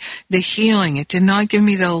give me the healing. It did not give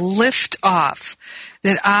me the lift off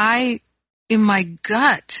that I, in my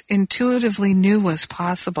gut, intuitively knew was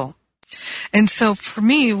possible. And so for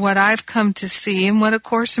me, what I've come to see, and what A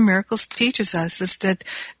Course in Miracles teaches us, is that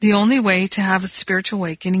the only way to have a spiritual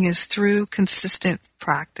awakening is through consistent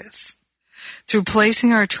practice, through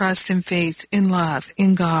placing our trust and faith in love,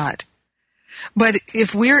 in God. But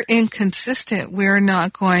if we're inconsistent, we're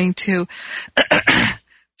not going to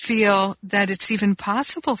feel that it's even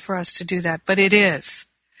possible for us to do that. But it is.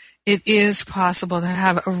 It is possible to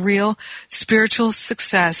have a real spiritual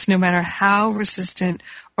success, no matter how resistant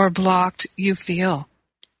or blocked you feel.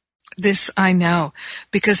 This I know,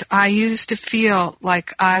 because I used to feel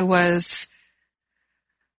like I was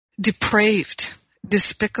depraved,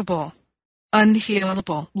 despicable,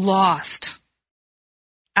 unhealable, lost.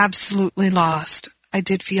 Absolutely lost. I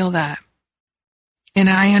did feel that. And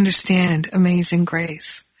I understand Amazing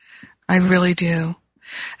Grace. I really do.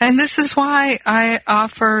 And this is why I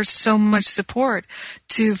offer so much support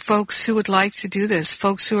to folks who would like to do this,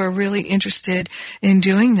 folks who are really interested in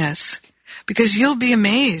doing this. Because you'll be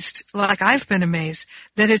amazed, like I've been amazed,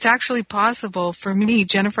 that it's actually possible for me,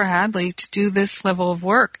 Jennifer Hadley, to do this level of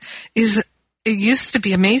work. It used to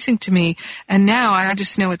be amazing to me, and now I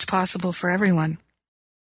just know it's possible for everyone.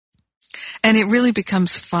 And it really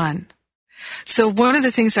becomes fun. So one of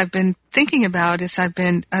the things I've been thinking about is I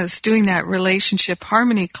was doing that relationship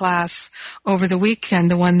harmony class over the weekend,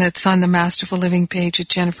 the one that's on the Masterful Living page at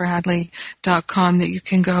jenniferhadley.com that you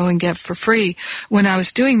can go and get for free. When I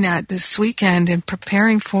was doing that this weekend and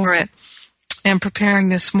preparing for it, and preparing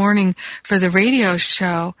this morning for the radio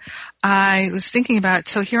show, I was thinking about,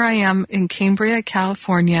 so here I am in Cambria,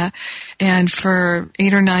 California, and for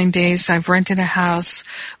 8 or 9 days I've rented a house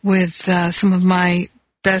with some of my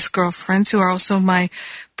best girlfriends who are also my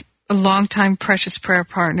longtime precious prayer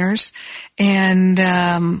partners. And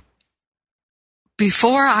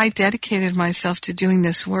before I dedicated myself to doing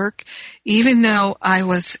this work, even though I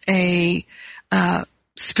was a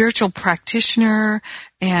spiritual practitioner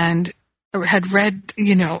and had read,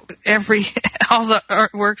 all the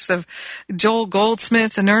works of Joel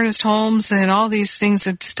Goldsmith and Ernest Holmes and all these things,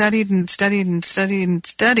 I'd studied and studied and studied and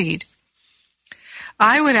studied,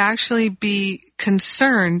 I would actually be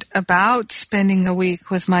concerned about spending a week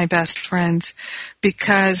with my best friends,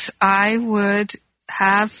 because I would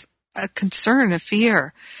have a concern, a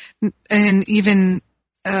fear, and even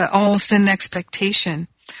almost an expectation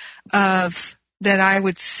of that I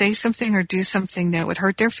would say something or do something that would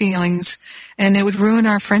hurt their feelings and it would ruin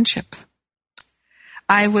our friendship.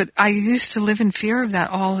 I used to live in fear of that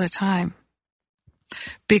all the time,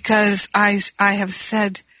 because I have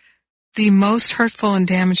said the most hurtful and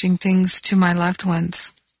damaging things to my loved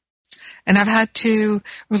ones. And I've had to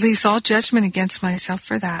release all judgment against myself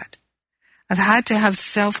for that. I've had to have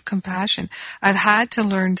self-compassion. I've had to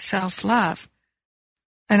learn self-love.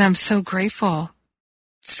 And I'm so grateful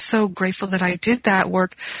that I did that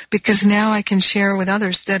work, because now I can share with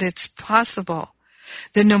others that it's possible,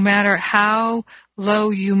 that no matter how low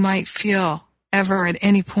you might feel ever at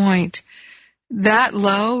any point, that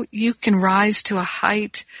low, you can rise to a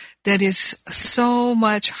height that is so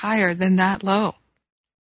much higher than that low.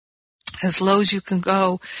 As low as you can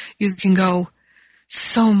go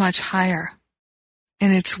so much higher.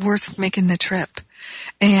 And it's worth making the trip.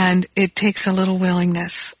 And it takes a little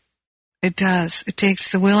willingness. It does. It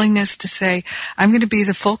takes the willingness to say, I'm going to be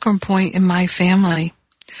the fulcrum point in my family,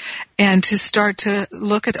 and to start to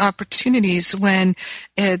look at opportunities when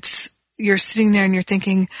you're sitting there and you're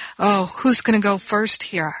thinking, oh, who's going to go first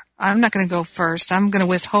here? I'm not going to go first. I'm going to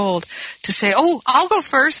withhold, to say, oh, I'll go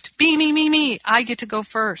first. Me. I get to go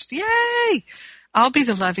first. Yay! I'll be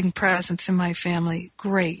the loving presence in my family.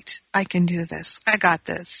 Great. I can do this. I got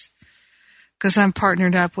this. Because I'm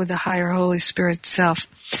partnered up with the higher Holy Spirit self.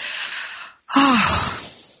 Oh,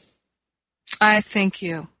 I thank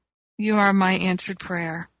you. You are my answered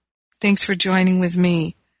prayer. Thanks for joining with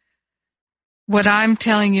me. What I'm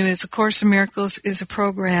telling you is A Course in Miracles is a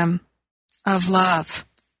program of love,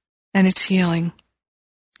 and it's healing.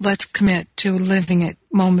 Let's commit to living it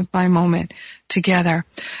moment by moment together.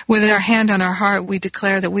 With our hand on our heart, we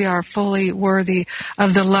declare that we are fully worthy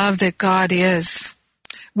of the love that God is.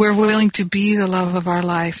 We're willing to be the love of our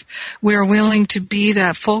life. We're willing to be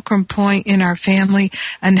that fulcrum point in our family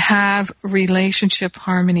and have relationship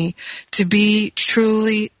harmony, to be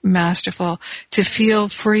truly masterful, to feel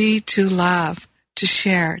free to love, to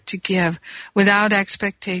share, to give, without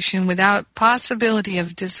expectation, without possibility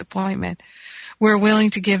of disappointment. We're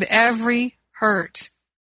willing to give every hurt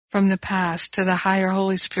from the past to the higher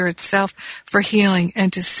Holy Spirit self for healing,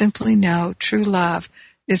 and to simply know true love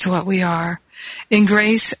is what we are. In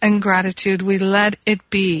grace and gratitude, we let it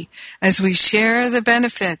be as we share the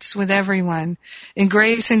benefits with everyone. In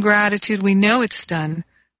grace and gratitude, we know it's done,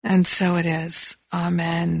 and so it is.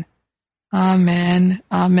 Amen. Amen.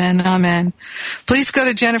 Amen. Amen. Please go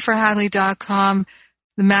to jenniferhadley.com,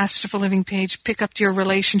 the Masterful Living page. Pick up your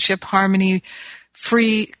Relationship Harmony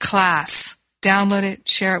free class. Download it.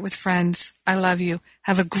 Share it with friends. I love you.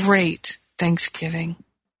 Have a great Thanksgiving.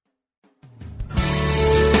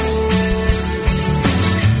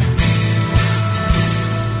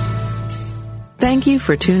 Thank you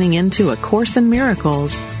for tuning in to A Course in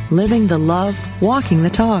Miracles, Living the Love, Walking the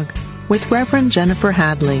Talk, with Reverend Jennifer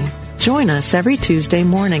Hadley. Join us every Tuesday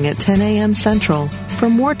morning at 10 a.m. Central for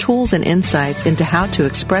more tools and insights into how to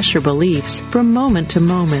express your beliefs from moment to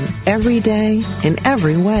moment, every day, in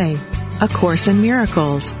every way. A Course in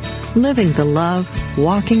Miracles, Living the Love,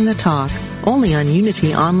 Walking the Talk, only on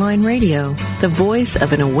Unity Online Radio, the voice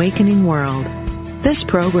of an awakening world. This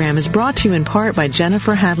program is brought to you in part by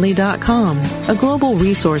JenniferHadley.com, a global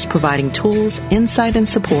resource providing tools, insight, and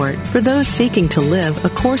support for those seeking to live A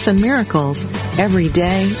Course in Miracles every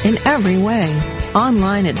day in every way.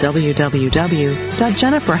 Online at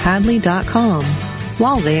www.JenniferHadley.com.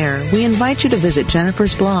 While there, we invite you to visit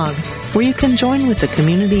Jennifer's blog, where you can join with the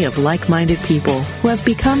community of like-minded people who have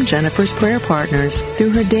become Jennifer's prayer partners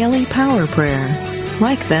through her daily power prayer.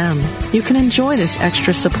 Like them, you can enjoy this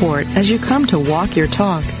extra support as you come to walk your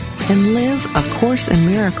talk and live A Course in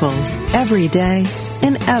Miracles every day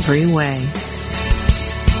in every way.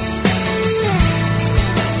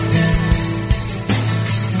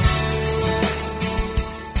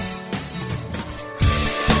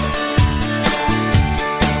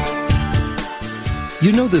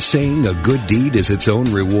 You know the saying, a good deed is its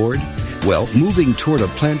own reward? Well, moving toward a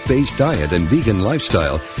plant-based diet and vegan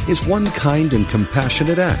lifestyle is one kind and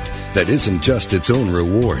compassionate act that isn't just its own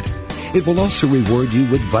reward. It will also reward you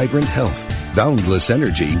with vibrant health, boundless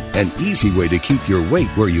energy, and easy way to keep your weight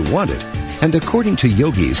where you want it. And according to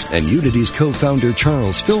yogis and Unity's co-founder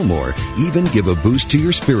Charles Fillmore, even give a boost to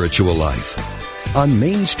your spiritual life. On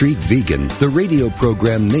Main Street Vegan, the radio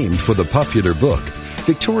program named for the popular book,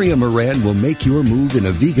 Victoria Moran will make your move in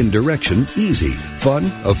a vegan direction easy, fun,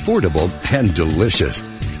 affordable, and delicious.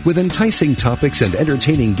 With enticing topics and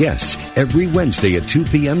entertaining guests every Wednesday at 2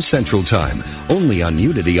 p.m. Central Time, only on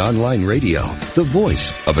Unity Online Radio, the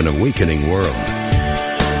voice of an awakening world.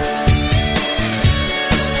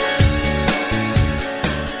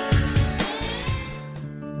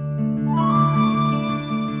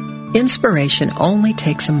 Inspiration only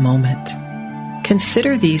takes a moment.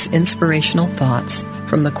 Consider these inspirational thoughts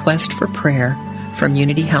from the Quest for Prayer from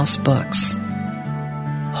Unity House Books.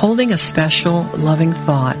 Holding a special, loving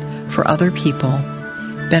thought for other people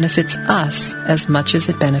benefits us as much as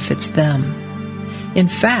it benefits them. In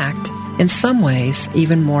fact, in some ways,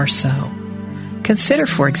 even more so. Consider,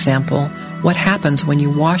 for example, what happens when you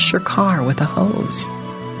wash your car with a hose.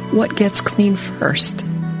 What gets clean first?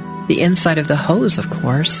 The inside of the hose, of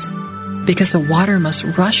course, because the water must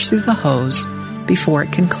rush through the hose before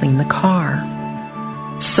it can clean the car.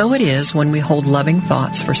 So it is when we hold loving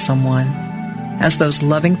thoughts for someone. As those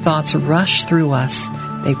loving thoughts rush through us,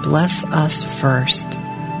 they bless us first.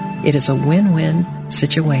 It is a win-win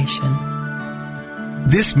situation.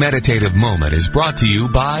 This meditative moment is brought to you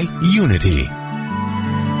by Unity.